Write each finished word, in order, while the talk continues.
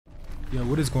Yo,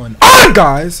 what is going on,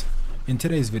 guys? In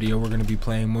today's video, we're gonna be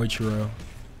playing Muichiro,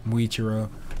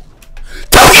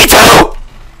 Tokito,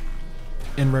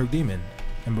 and Rogue Demon.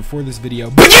 And before this video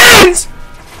begins,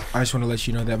 I just want to let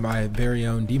you know that my very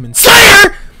own Demon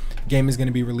Slayer game is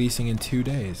gonna be releasing in 2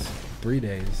 days, 3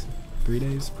 days, 3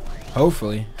 days,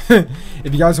 hopefully. If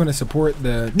you guys want to support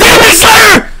the Demon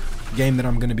Slayer game that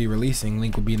I'm gonna be releasing,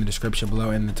 link will be in the description below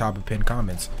and in the top of pinned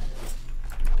comments.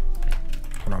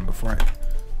 Hold on, before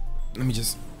let me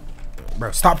just,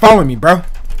 bro, stop following me, bro.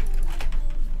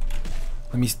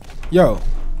 Yo,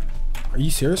 are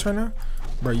you serious right now?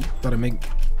 Bro, you about to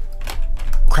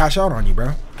crash out on you,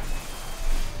 bro.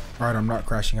 Alright, I'm not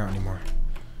crashing out anymore.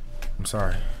 I'm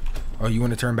sorry. Oh, you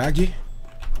want to turn back, G?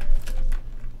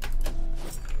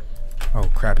 Oh,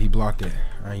 crap, he blocked it.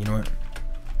 Alright, you know what?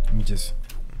 Let me just...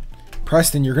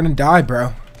 Preston, you're gonna die,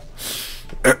 bro.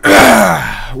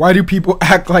 Why do people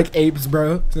act like apes,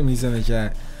 bro? Somebody said in the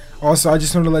chat. Also, I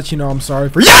just want to let you know I'm sorry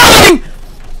for yelling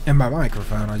in my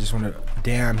microphone. I just want to...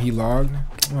 Damn, he logged.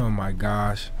 Oh my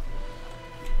gosh.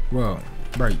 Whoa.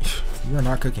 Bro, you are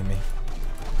not cooking me.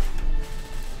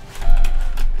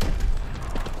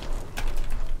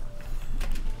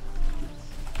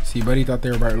 See, buddy thought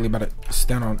they were really about to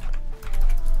stand on...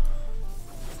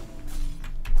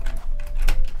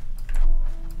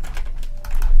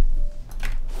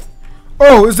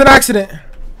 Oh, it was an accident.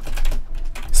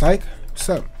 Psych. What's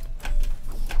up?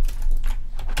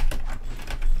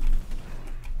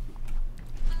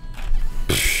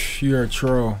 You're a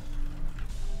troll.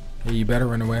 Hey, you better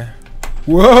run away.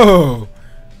 Whoa!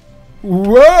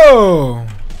 Whoa!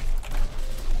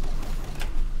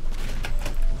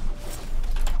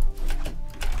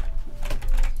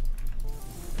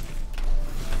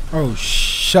 Oh,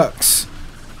 shucks.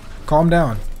 Calm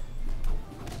down.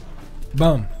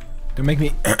 Bum. Don't make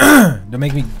me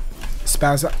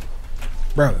spaz out.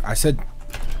 Bro, I said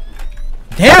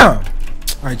damn!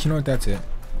 Alright, you know what, that's it.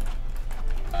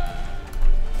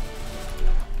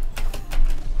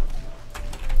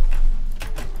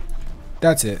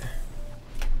 That's it.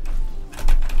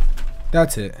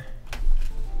 That's it.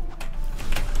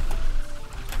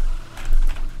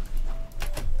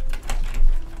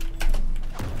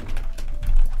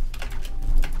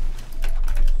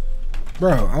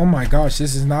 Bro, oh my gosh,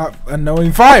 this is not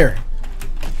annoying fire.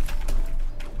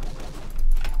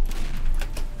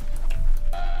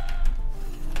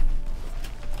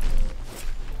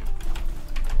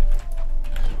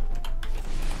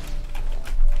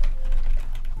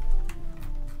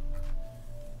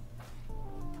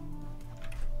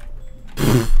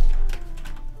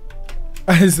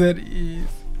 I said ease.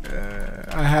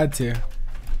 I had to.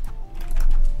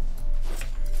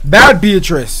 Bad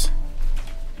Beatrice.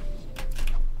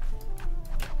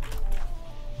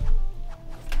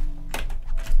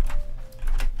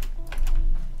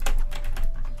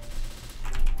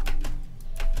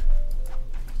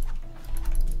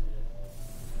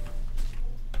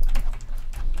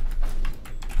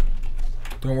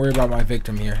 Don't worry about my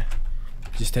victim here.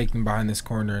 Just take them behind this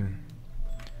corner and...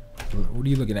 What are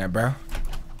you looking at, bro?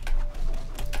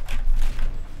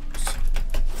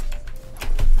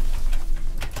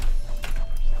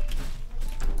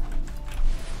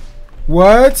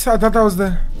 What? I thought that was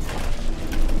the...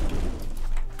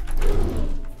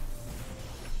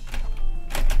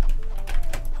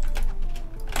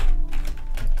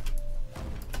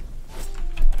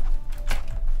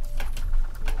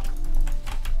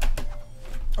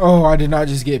 Oh, I did not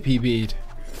just get PB'd.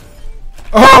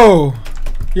 Oh!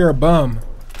 You're a bum.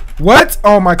 What?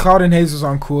 Oh, my Cloud and Haze was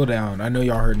on cooldown. I know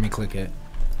y'all heard me click it.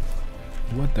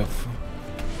 What the fuck?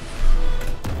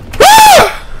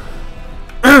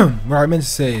 What I meant to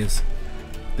say is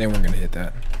they weren't gonna hit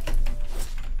that.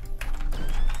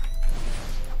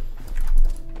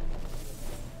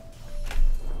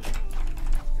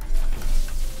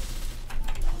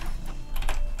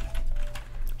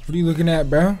 What are you looking at,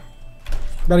 bro?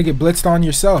 About to get blitzed on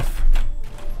yourself.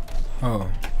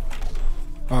 Oh.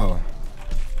 Oh.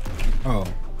 Oh.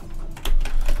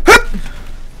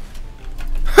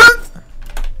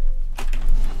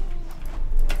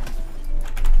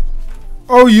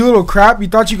 Oh, you little crap. You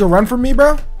thought you could run from me,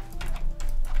 bro?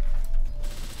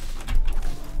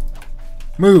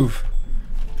 Move.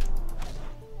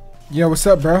 Yeah, what's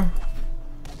up, bro?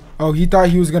 Oh, he thought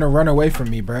he was gonna run away from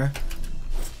me, bro.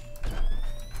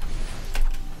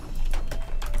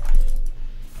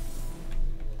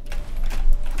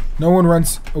 No one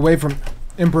runs away from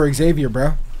Emperor Xavier,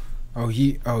 bro. Oh,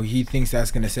 he thinks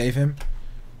that's gonna save him.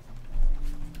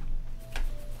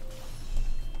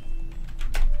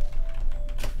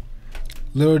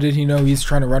 Little did he know he's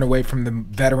trying to run away from the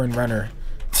veteran runner.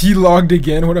 He logged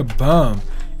again. What a bum.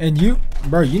 And you,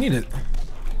 bro, you need to.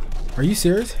 Are you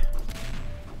serious?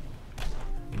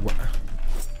 What?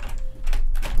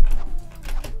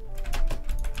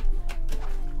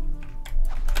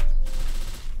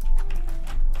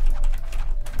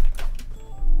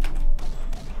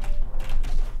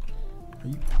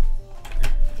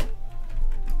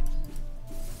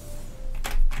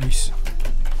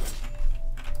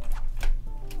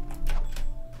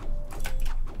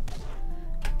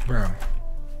 Bro,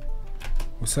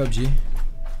 what's up, G?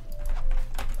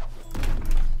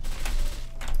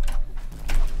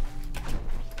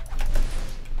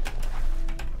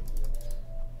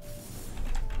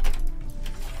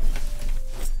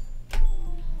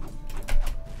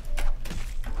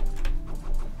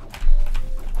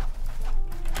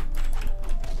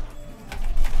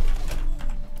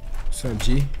 What's up,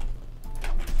 G?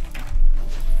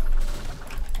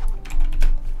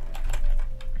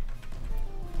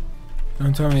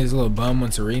 Don't tell me this little bum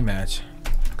wants a rematch,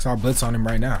 cause I'll blitz on him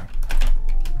right now.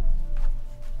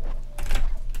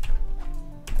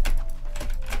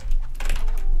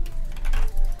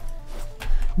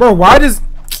 Bro, why does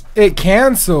it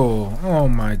cancel? Oh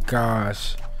my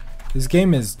gosh. This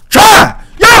game is trash!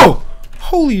 Yo!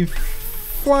 Holy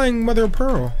flying mother of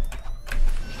pearl.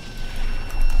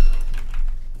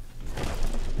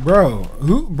 Bro,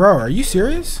 bro, are you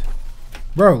serious?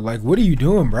 Bro, like, what are you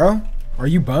doing, bro? Are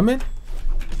you bumming?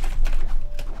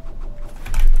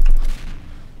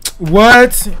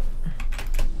 What?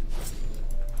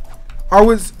 I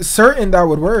was certain that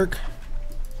would work.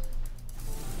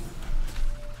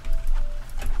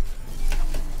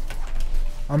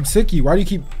 I'm sick of you. Why do you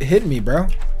keep hitting me, bro?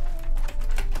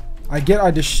 I get I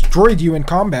destroyed you in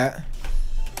combat,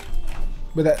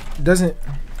 but that doesn't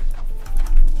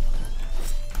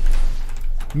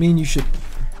mean you should.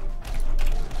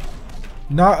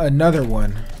 Not another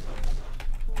one.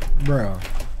 Bro.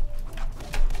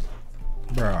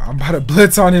 Bro, I'm about to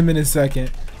blitz on him in a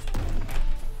second.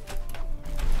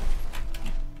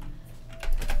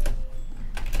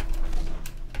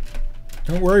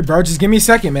 Don't worry, bro. Just give me a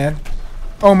second, man.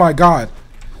 Oh my god.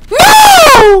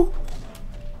 No!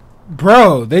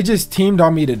 Bro, they just teamed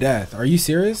on me to death. Are you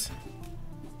serious?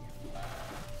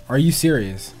 Are you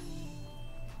serious?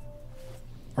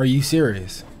 Are you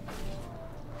serious?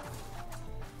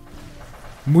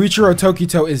 Muichiro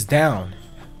Tokito is down.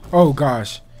 Oh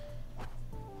gosh.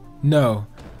 No.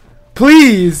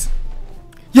 Please!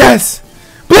 Yes!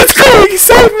 Blitzkrieg!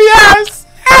 Save me, ass!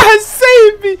 Ass,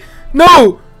 save me!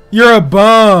 No! You're a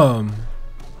bum.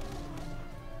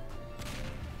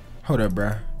 Hold up,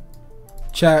 bruh.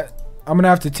 Chat, I'm gonna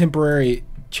have to temporary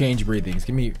change breathings.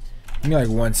 Give me like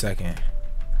 1 second.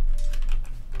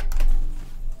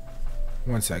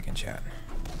 1 second, chat.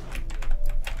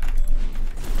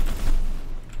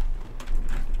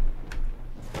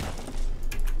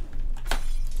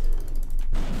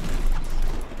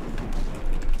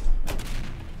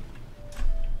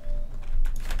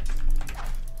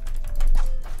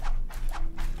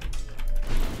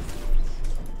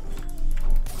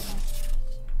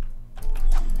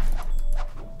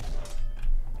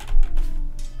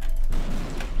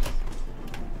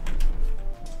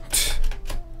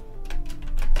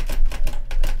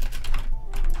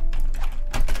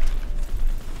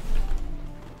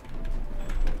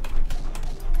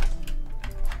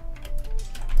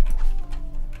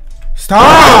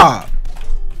 Stop!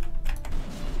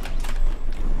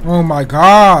 Oh my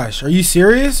gosh. Are you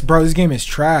serious? Bro, this game is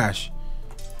trash.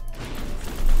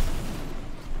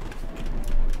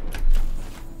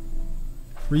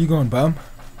 Where you going, bum?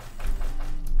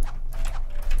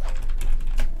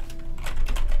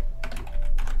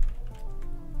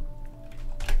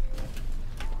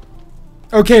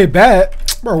 Okay,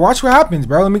 bet. Bro, watch what happens,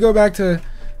 bro. Let me go back to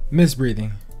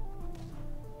misbreathing.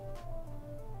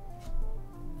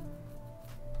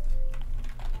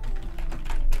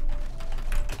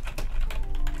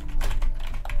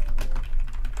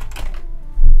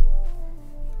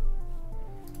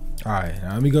 Alright,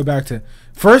 now let me go back to...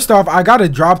 First off, I gotta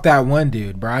drop that one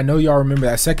dude, bro. I know y'all remember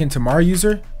that second Tamar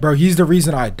user. Bro, he's the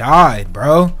reason I died,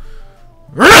 bro.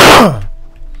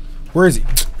 Where is he?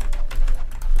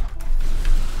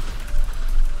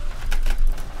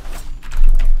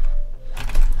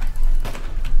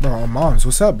 Bro, moms,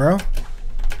 what's up, bro?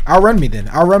 Outrun me then.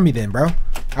 Outrun me then, bro.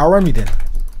 Outrun me then.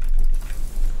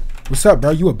 What's up, bro?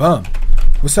 You a bum.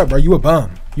 What's up, bro? You a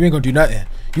bum. You ain't gonna do nothing.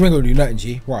 You ain't gonna do nothing,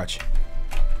 G. Watch.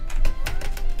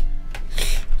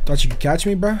 Thought you could catch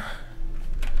me, bro?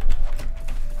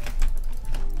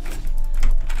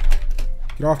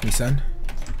 Get off me, son.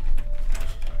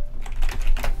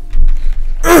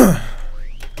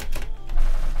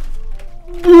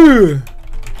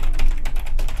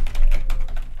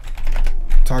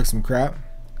 Talk some crap.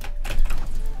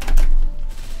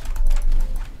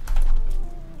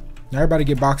 Now everybody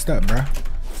get boxed up, bruh.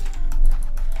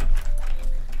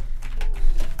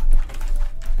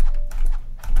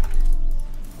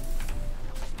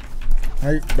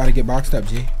 Everybody get boxed up,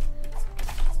 G.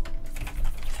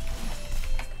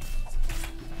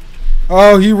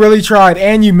 Oh, you really tried,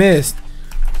 and you missed.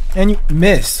 And you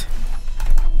missed.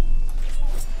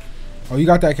 Oh, you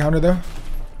got that counter, though?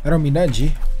 That don't mean nothing,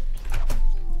 G.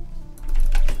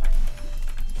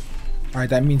 Alright,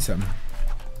 that means something.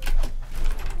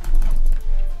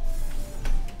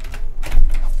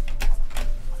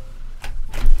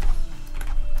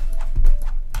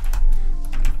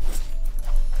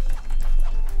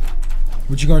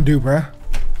 What you gonna do, bruh?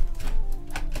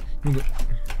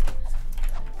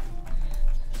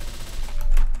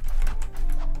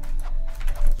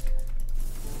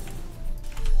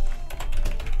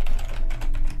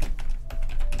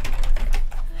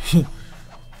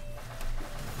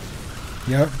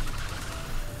 Yep.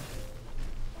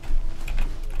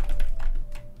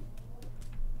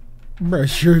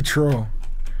 Bruh, you're a troll.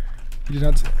 You did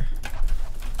not.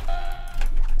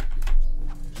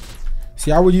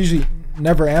 See, I would usually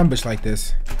never ambush like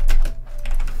this.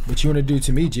 What you want to do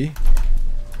to me, G?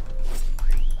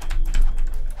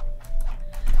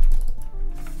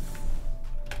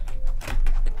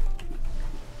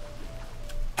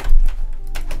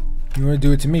 You want to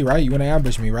do it to me, right? You want to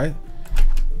ambush me, right?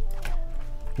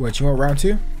 What, you want round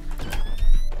 2?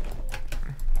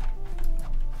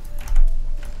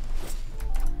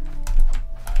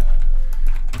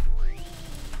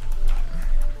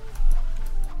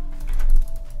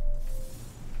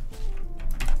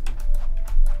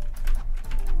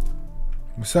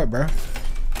 What's up, bro?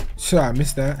 Shit, I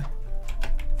missed that.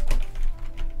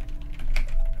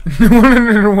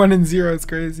 1 and 0 is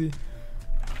crazy.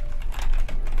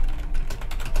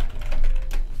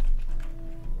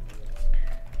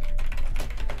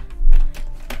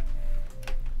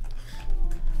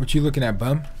 What you looking at,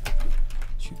 bum?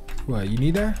 What, you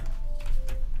need that?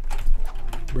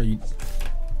 Bro,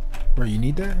 you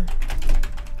need that?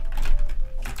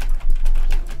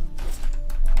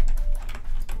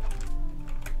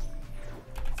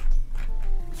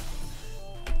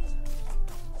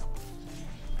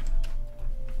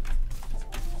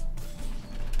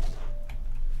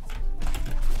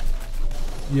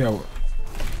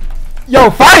 Yo,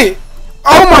 fight!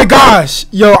 Oh my gosh!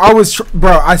 Yo,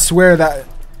 bro, I swear that.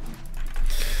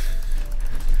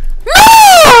 No!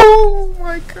 Oh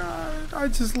my god! I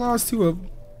just lost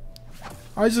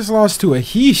to a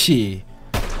he-she.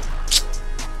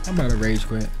 I'm about to rage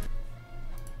quit.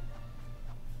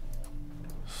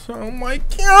 Oh my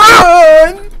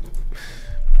god!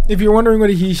 If you're wondering what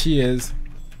a he-she is,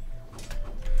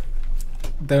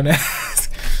 don't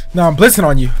ask. No, I'm blitzing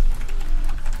on you.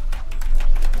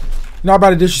 You're not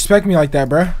about to disrespect me like that,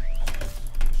 bruh.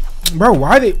 Bro,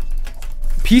 why are they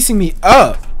piecing me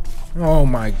up? Oh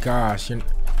my gosh.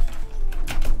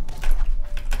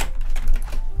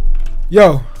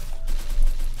 Yo.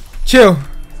 Chill.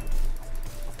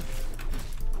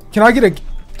 Can I get a...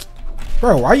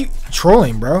 Bro, why are you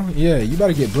trolling, bro? Yeah, you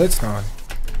better get blitzed on.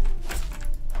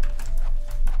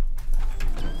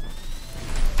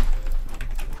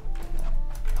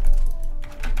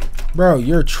 Bro,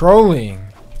 you're trolling.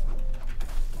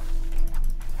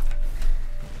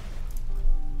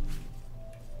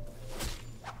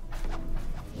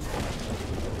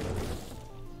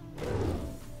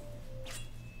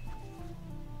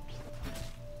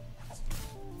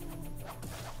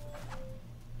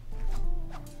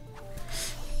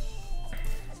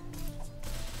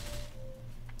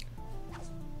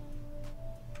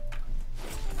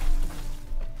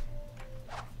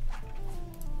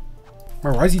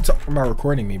 Bro, why is he talking about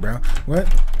recording me, bro?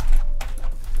 What?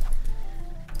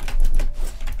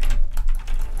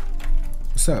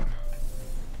 What's up?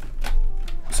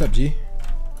 What's up, G?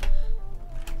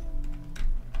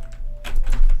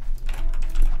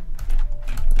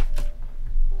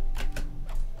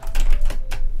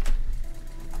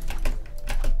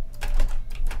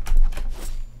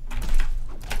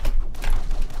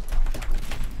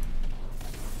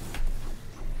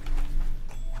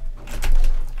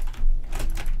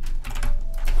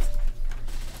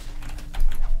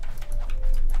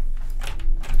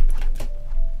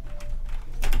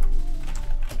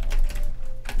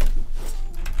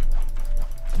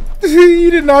 You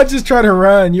did not just try to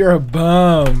run. You're a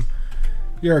bum.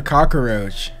 You're a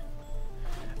cockroach.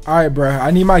 Alright, bro.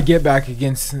 I need my get back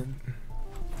against...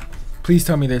 Please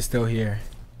tell me they're still here.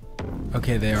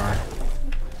 Okay, they are.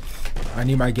 I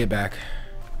need my get back.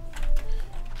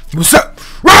 What's up?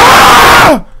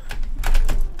 Ah!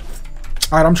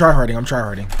 Alright, I'm tryharding. I'm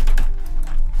tryharding.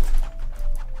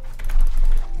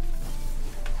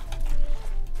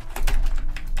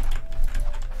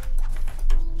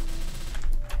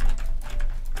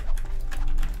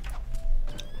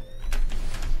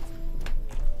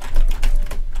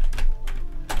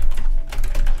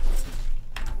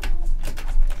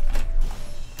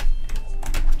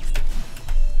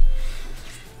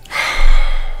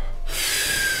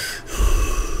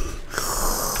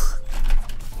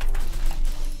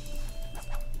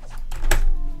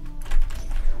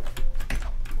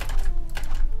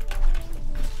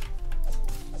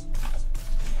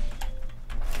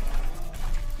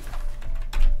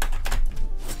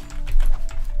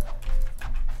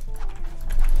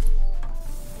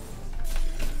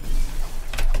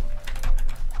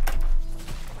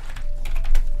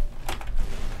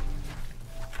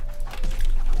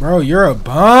 Bro, you're a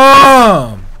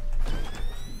bum.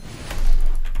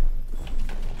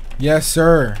 Yes,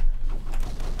 sir.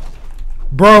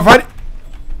 Bro, if I...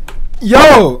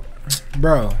 Yo!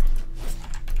 Bro.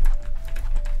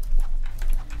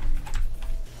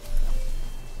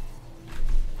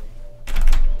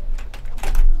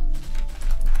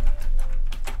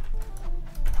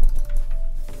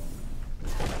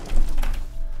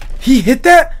 He hit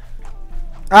that?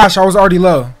 Ash, I was already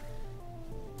low.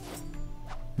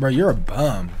 Bro, you're a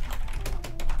bum.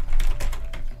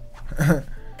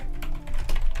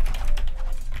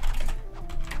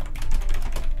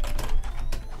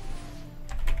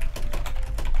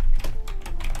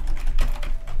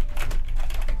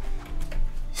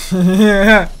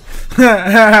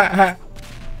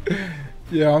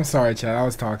 Yeah, I'm sorry, chat. That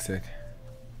was toxic.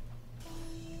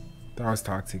 That was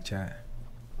toxic, chat.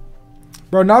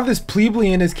 Bro, now this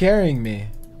plebeian is carrying me.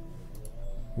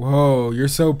 Whoa, you're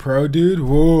so pro, dude.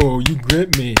 Whoa, you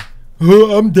grip me.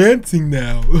 Oh, I'm dancing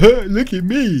now. Look at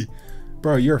me.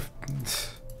 Bro, you're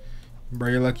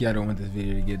lucky I don't want this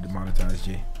video to get demonetized,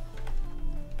 G.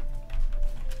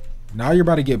 Now you're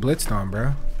about to get blitzed on,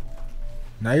 bro.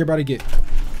 Now you're about to get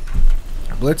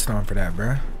blitzed on for that,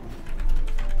 bro.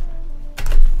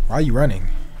 Why are you running?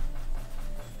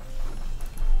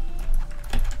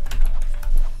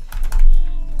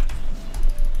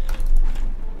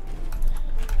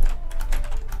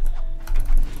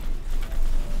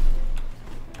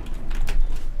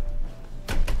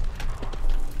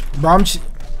 Bro, I'm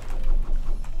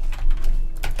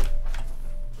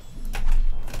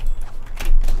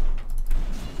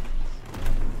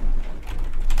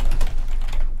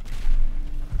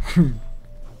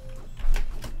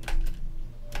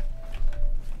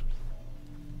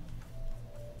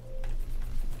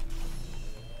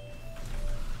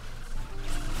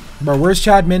Bro, where's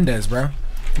Chad Mendez, bro?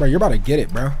 Bro, you're about to get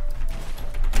it, bro.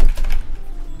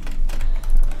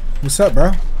 What's up,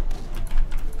 bro?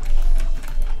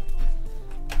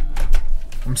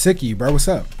 I'm sick of you, bro. What's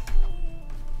up?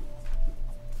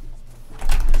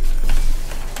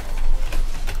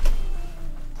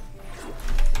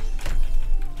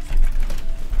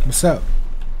 What's up?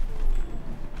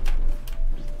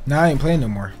 Nah, I ain't playing no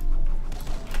more.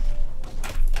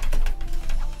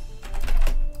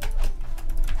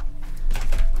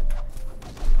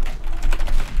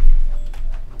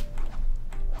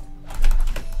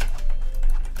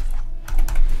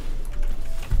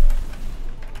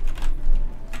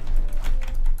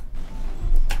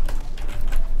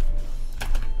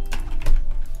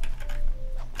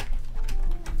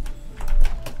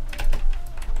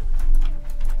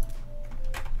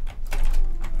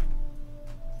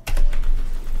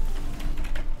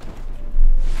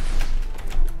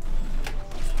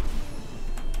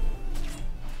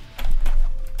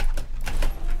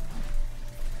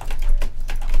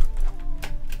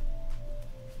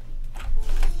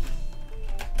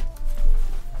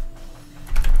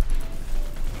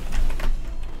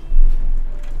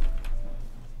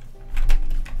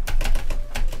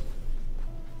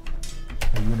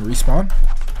 You want to respawn?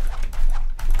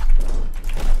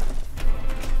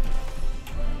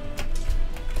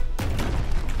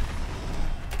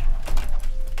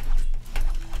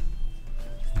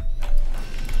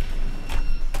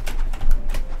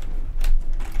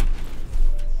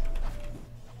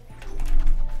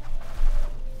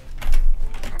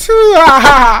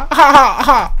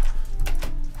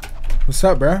 What's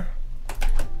up, bro?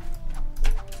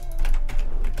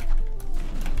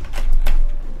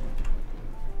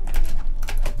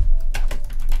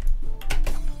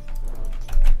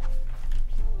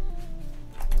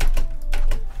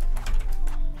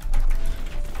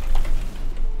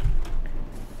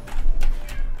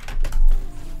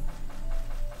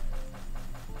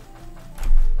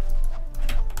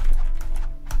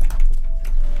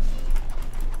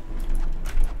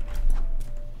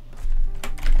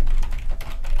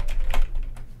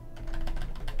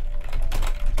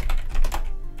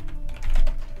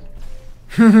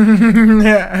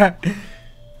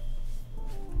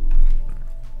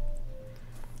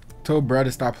 Told bruh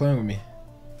to stop playing with me.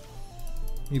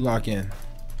 You lock in.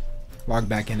 Log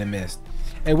back in and missed.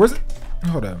 Hey, where's it?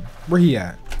 Hold up. Where he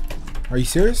at? Are you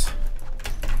serious?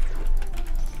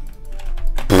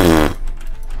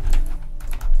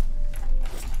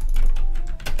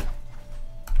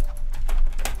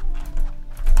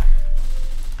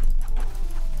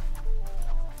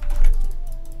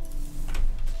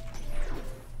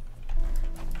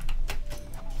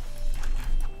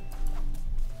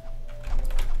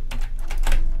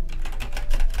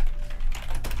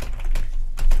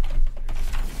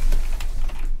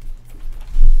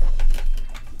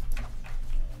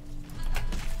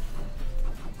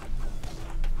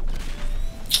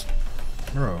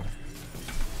 Bro.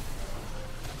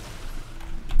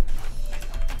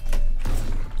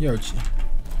 Yo,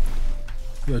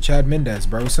 Chad Mendez,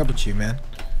 bro. What's up with you, man?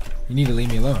 You need to leave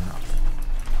me alone.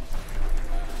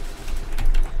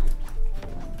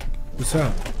 What's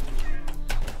up?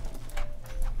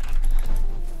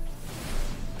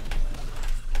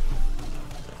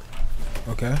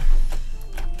 Okay.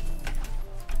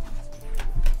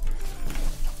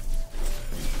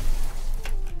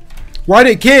 Why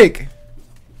did it kick?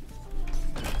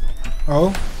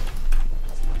 Oh.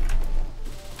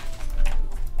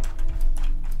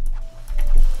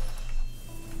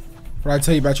 What did I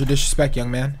tell you about your disrespect, young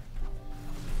man?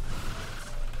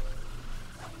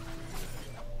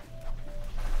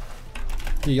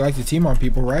 Yeah, you like to team on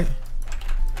people, right?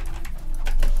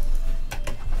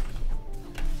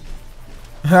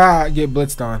 Ha! Get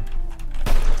blitzed on.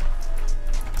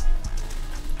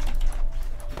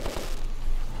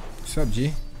 What's up,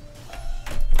 G?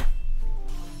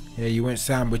 Yeah, you went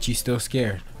sound, but you still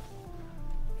scared.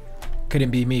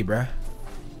 Couldn't be me, bruh.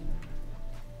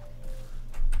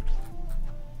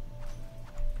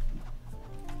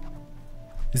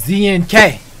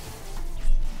 ZNK.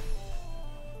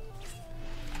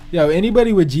 Yo,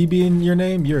 anybody with GB in your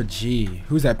name, you're a G.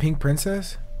 Who's that? Pink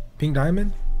Princess? Pink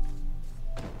Diamond?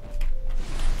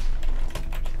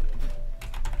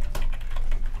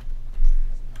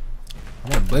 I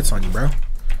want to blitz on you, bro.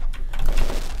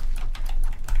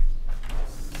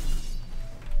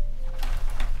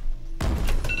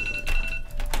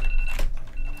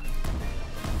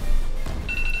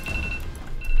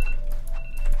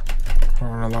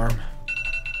 Alarm.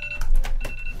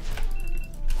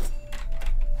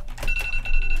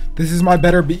 This is my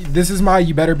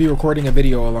you better be recording a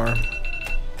video alarm.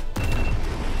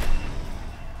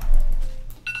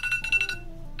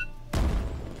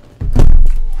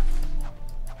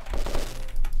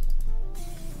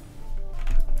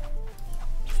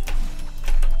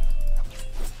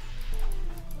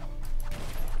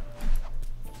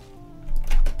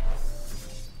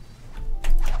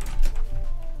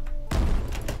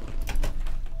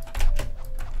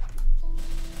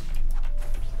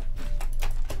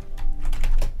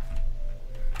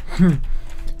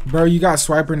 Bro, you got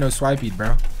swiper, no swipey,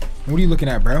 bro. What are you looking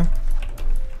at, bro?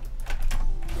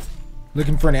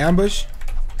 Looking for an ambush?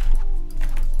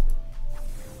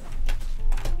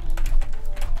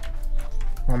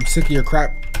 Well, I'm sick of your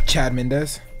crap, Chad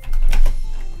Mendez.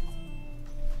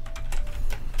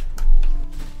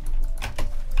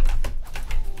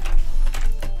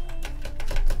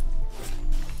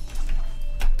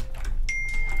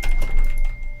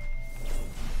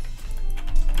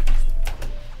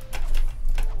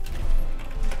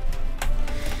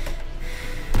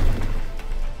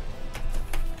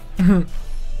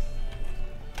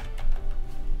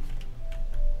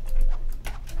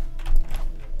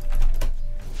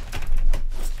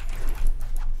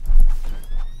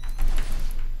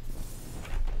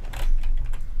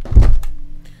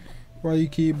 Why you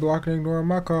keep blocking and ignoring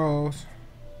my calls?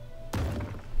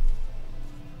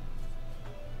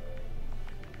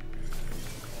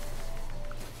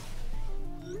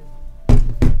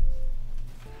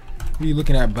 What are you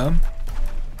looking at, bum?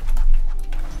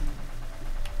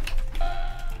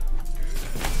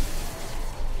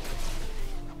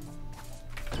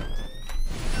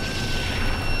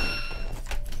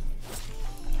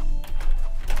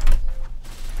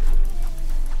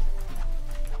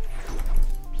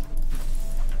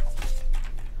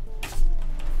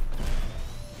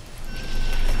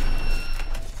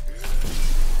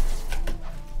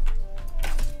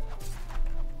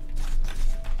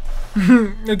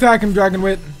 Attack him, Dragon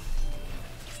Wit.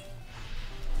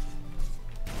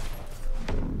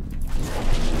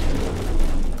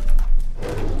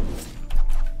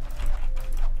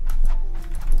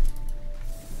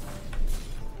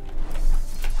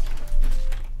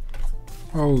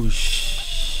 Oh,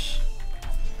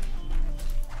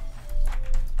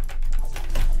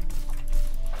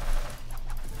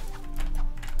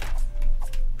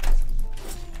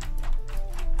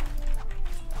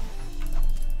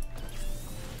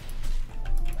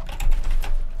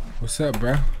 What's up,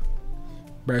 bro?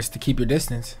 Best to keep your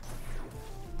distance.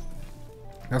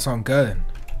 That's on good.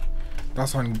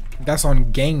 That's on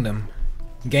Gangnam.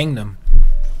 Gangnam.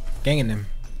 Ganging them.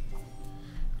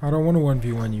 I don't want to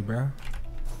 1v1 you, bro.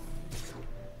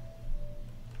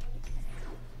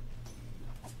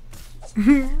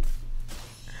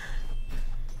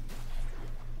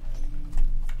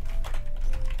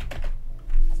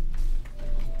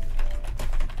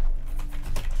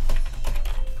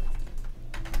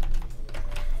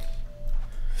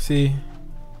 See,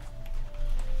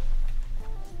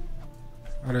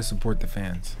 I just support the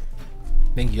fans.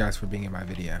 Thank you guys for being in my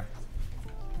video.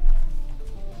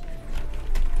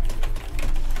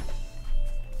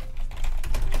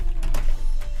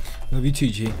 Love you too,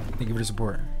 G. Thank you for the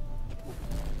support.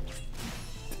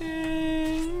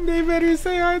 Dang, they better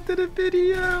say hi to the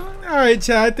video. Alright,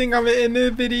 chat, I think I'm gonna end the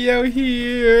video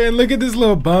here. And look at this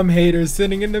little bum hater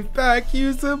sitting in the back.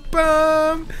 Use a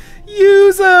bum.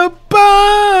 Use a bum.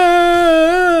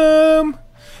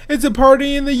 It's a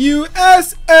party in the USA.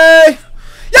 Yeah,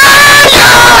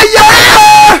 yeah,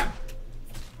 yeah.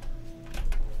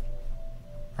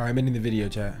 Alright, I'm ending the video,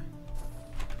 chat.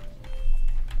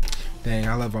 Dang,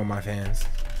 I love all my fans.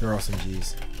 They're all some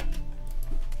G's.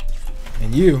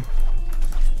 And you're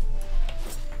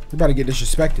about to get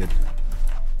disrespected.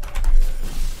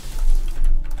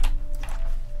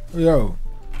 Yo.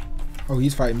 Oh,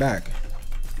 he's fighting back.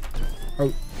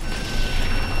 Oh.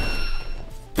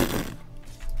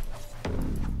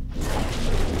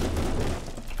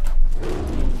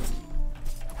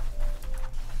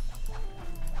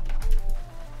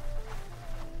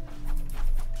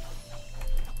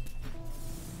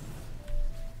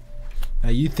 Now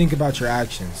you think about your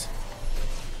actions.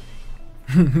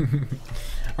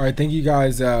 Alright, thank you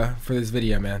guys for this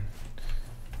video, man.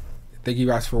 Thank you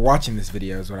guys for watching this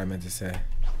video is what I meant to say.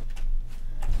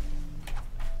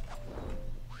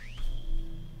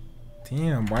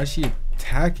 Damn, why is she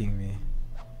attacking me?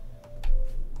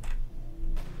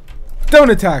 Don't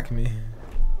attack me.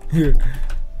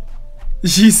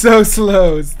 She's so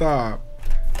slow. Stop.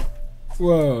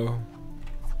 Whoa.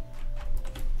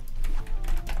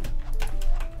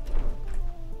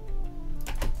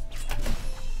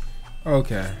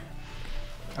 Okay.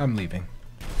 I'm leaving.